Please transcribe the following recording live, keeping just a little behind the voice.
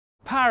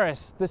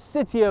Paris, the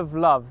city of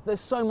love.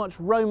 There's so much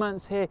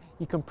romance here,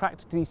 you can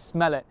practically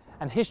smell it.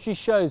 And history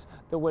shows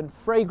that when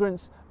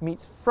fragrance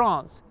meets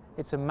France,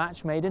 it's a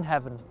match made in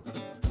heaven.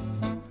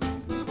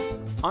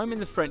 I'm in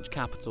the French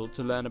capital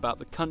to learn about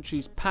the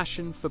country's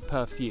passion for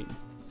perfume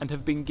and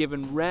have been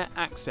given rare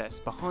access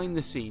behind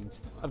the scenes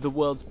of the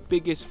world's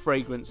biggest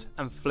fragrance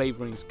and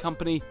flavorings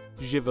company,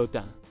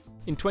 Givaudan.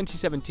 In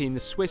 2017, the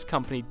Swiss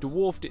company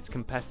dwarfed its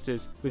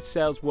competitors with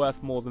sales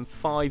worth more than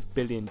 $5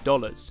 billion.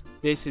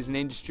 This is an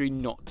industry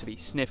not to be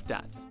sniffed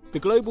at. The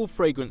global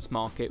fragrance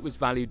market was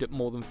valued at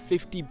more than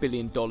 $50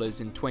 billion in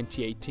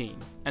 2018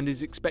 and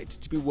is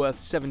expected to be worth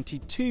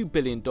 $72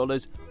 billion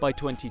by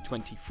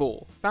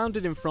 2024.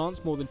 Founded in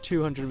France more than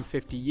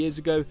 250 years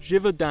ago,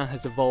 Givaudan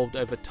has evolved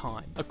over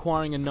time,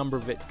 acquiring a number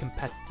of its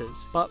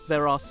competitors. But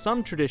there are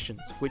some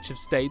traditions which have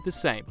stayed the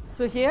same.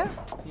 So here,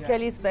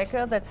 Kelly's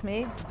Becker, that's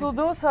me. So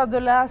those are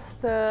the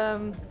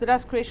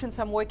last creations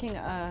I'm working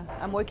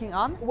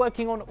on.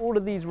 Working on all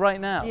of these right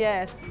now?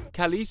 Yes.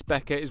 Calice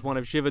Becker is one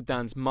of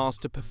Givaudan's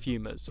master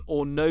perfumers,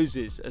 or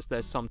noses as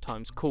they're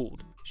sometimes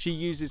called. She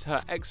uses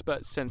her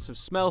expert sense of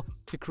smell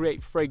to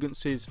create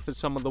fragrances for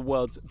some of the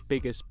world's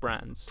biggest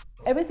brands.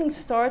 Everything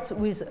starts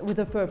with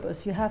a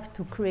purpose. You have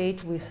to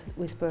create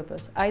with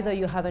purpose. Either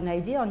you have an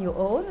idea on your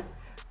own,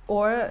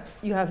 or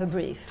you have a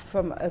brief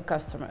from a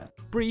customer.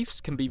 Briefs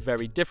can be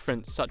very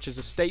different, such as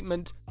a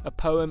statement, a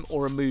poem,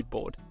 or a mood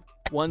board.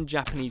 One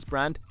Japanese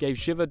brand gave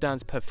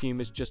Givaudan's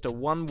perfumers just a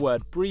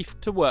one-word brief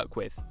to work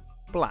with: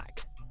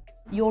 black.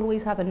 You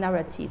always have a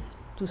narrative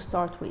to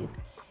start with.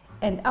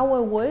 And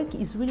our work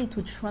is really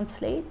to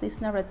translate this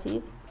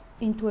narrative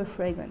into a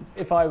fragrance.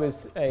 If I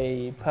was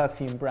a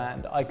perfume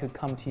brand, I could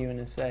come to you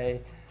and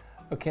say,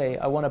 okay,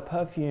 I want a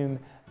perfume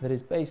that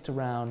is based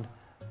around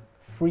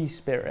free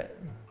spirit.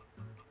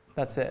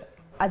 That's it.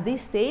 At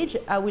this stage,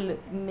 I will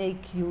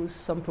make you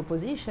some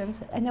propositions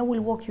and I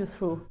will walk you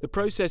through. The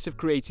process of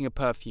creating a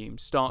perfume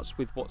starts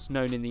with what's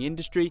known in the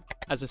industry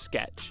as a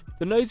sketch.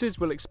 The noses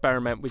will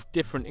experiment with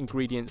different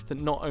ingredients that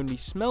not only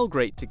smell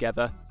great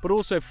together, but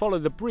also follow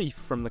the brief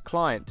from the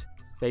client.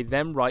 They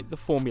then write the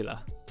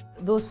formula.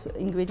 Those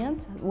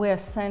ingredients were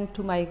sent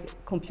to my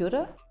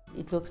computer.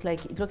 It looks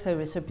like a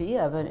recipe.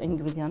 I have an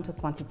ingredient, a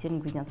quantity,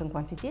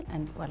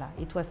 and voila,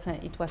 it was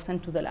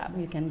sent to the lab.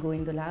 You can go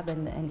in the lab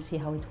and see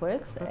how it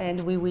works, and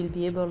we will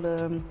be able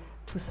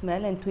to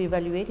smell and to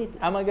evaluate it.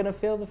 Am I going to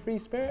feel the free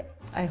spirit?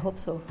 I hope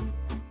so.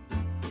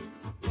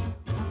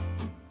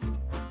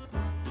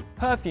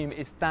 Perfume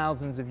is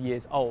thousands of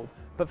years old,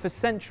 but for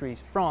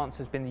centuries, France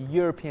has been the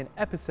European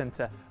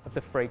epicenter of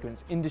the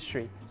fragrance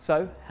industry.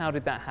 So, how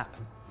did that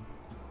happen?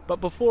 But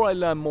before I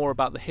learn more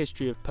about the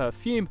history of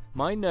perfume,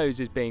 my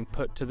nose is being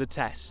put to the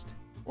test.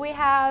 We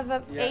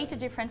have 8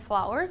 different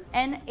flowers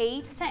and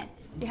 8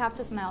 scents. You have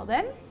to smell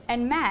them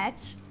and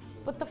match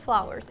with the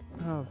flowers.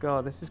 Oh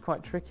God, this is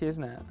quite tricky,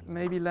 isn't it?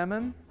 Maybe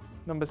lemon,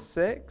 number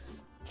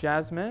 6,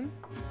 jasmine.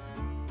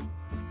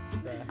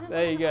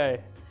 There you go.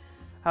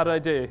 How did I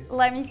do?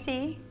 Let me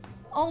see.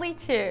 Only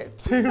 2.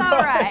 It's all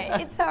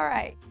right, it's all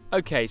right.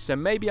 Okay, so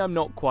maybe I'm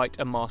not quite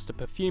a master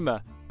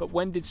perfumer, but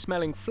when did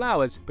smelling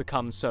flowers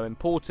become so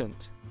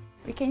important?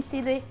 We can see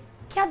the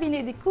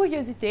cabinet de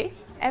curiosité.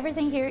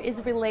 Everything here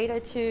is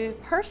related to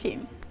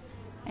perfume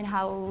and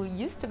how we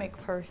used to make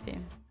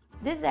perfume.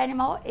 This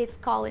animal, it's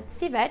called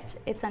civet.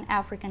 It's an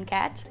African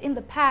cat. In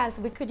the past,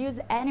 we could use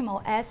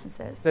animal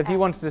essences. So if you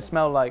wanted to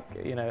smell like,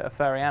 a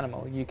furry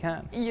animal, you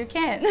can? You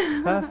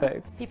can.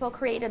 Perfect. People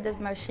created this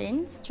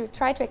machine to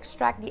try to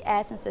extract the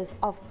essences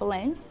of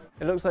plants.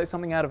 It looks like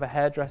something out of a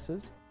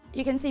hairdresser's.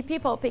 You can see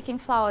people picking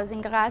flowers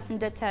in Grasse in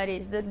the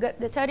 30s.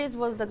 The 30s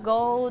was the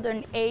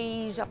golden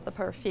age of the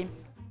perfume.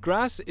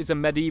 Grasse is a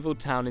medieval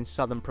town in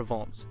southern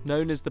Provence,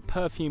 known as the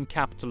perfume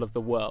capital of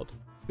the world.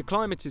 The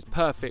climate is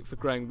perfect for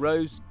growing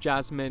rose,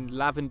 jasmine,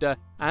 lavender,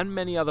 and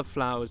many other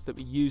flowers that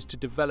were used to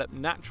develop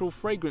natural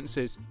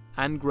fragrances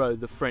and grow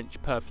the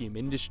French perfume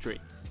industry.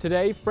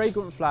 Today,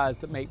 fragrant flowers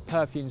that make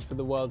perfumes for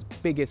the world's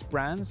biggest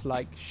brands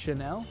like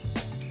Chanel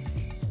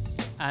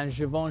and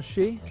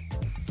Givenchy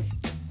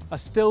are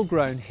still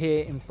grown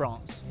here in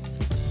France.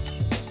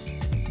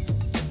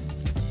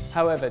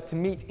 However, to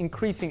meet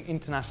increasing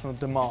international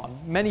demand,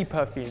 many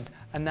perfumes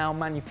are now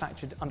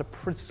manufactured under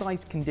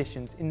precise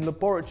conditions in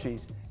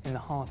laboratories in the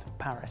heart of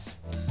Paris.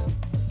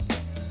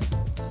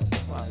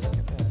 Wow, look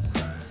at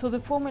this. So the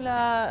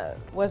formula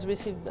was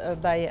received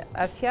by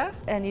Asia,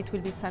 and it will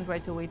be sent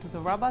right away to the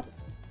robot.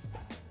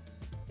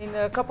 In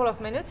a couple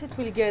of minutes it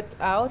will get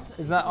out.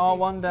 Is that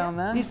R1 down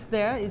there? It's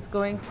there, it's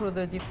going through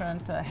the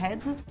different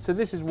heads. So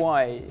this is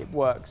why it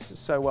works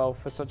so well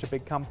for such a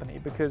big company,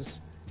 because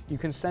you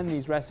can send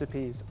these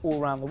recipes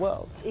all around the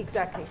world.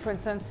 Exactly. For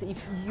instance,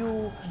 if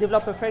you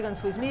develop a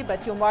fragrance with me,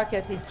 but your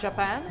market is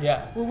Japan,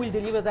 we will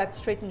deliver that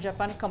straight in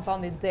Japan,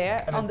 compounded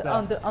there,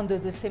 under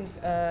the same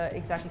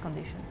exact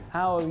conditions.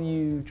 How are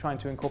you trying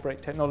to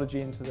incorporate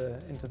technology into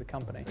the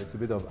company? It's a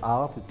bit of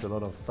art, it's a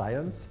lot of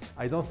science.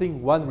 I don't think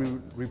one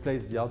will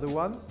replace the other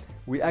one.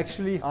 We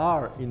actually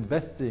are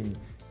investing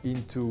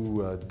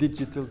into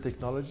digital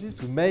technologies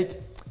to make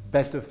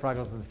better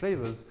fragrances and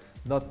flavors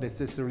not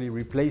necessarily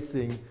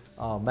replacing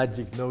our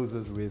magic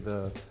noses with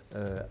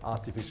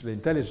artificial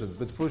intelligence.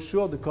 But for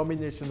sure, the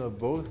combination of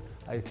both,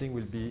 I think,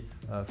 will be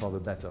for the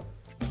better.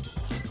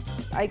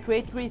 I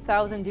create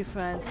 3,000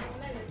 different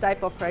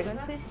types of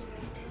fragrances.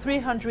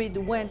 300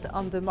 went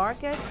on the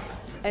market,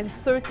 and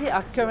 30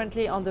 are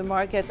currently on the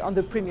market, on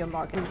the premium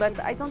market. But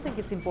I don't think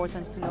it's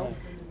important to know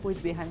who is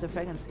behind the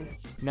fragrances.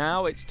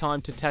 Now it's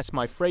time to test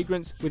my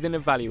fragrance with an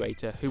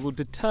evaluator who will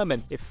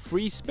determine if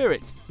Free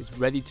Spirit is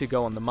ready to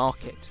go on the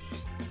market.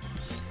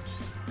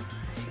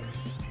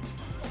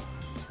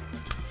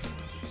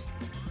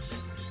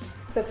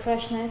 The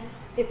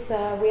freshness, we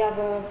have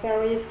a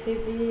very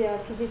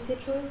fizzy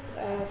citrus,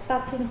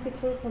 sparkling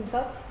citrus on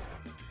top.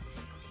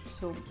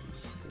 So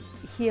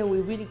here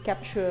we really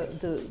capture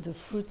the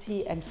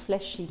fruity and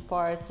fleshy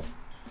part.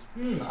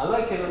 I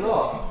like it a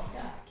lot.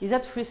 Is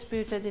that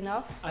free-spirited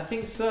enough? I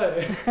think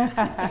so.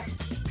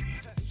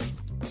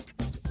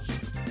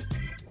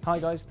 Hi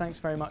guys, thanks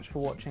very much for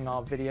watching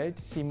our video.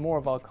 To see more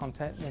of our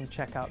content, then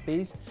check out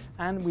these.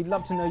 And we'd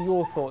love to know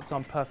your thoughts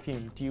on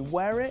perfume. Do you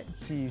wear it?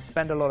 Do you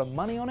spend a lot of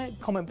money on it?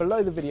 Comment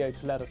below the video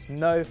to let us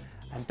know,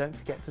 and don't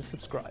forget to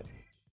subscribe.